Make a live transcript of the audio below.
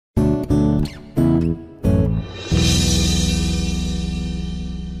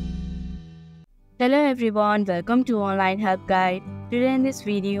Hello everyone, welcome to Online Help Guide. Today in this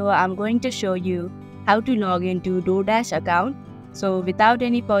video, I'm going to show you how to log into DoorDash account. So without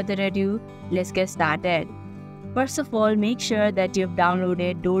any further ado, let's get started. First of all, make sure that you've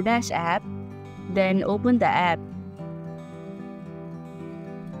downloaded DoorDash app. Then open the app.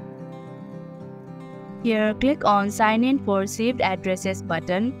 Here, click on Sign in for saved addresses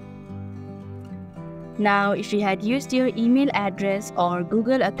button. Now, if you had used your email address or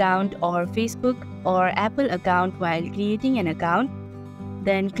Google account or Facebook or Apple account while creating an account,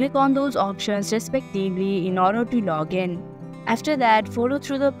 then click on those options respectively in order to log in. After that, follow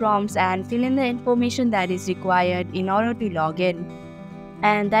through the prompts and fill in the information that is required in order to log in.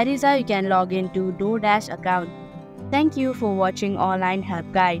 And that is how you can log into DoorDash account. Thank you for watching Online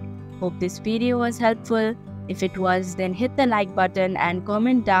Help Guide. Hope this video was helpful. If it was, then hit the like button and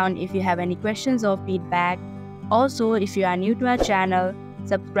comment down if you have any questions or feedback. Also, if you are new to our channel,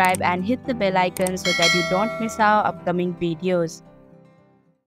 subscribe and hit the bell icon so that you don't miss our upcoming videos.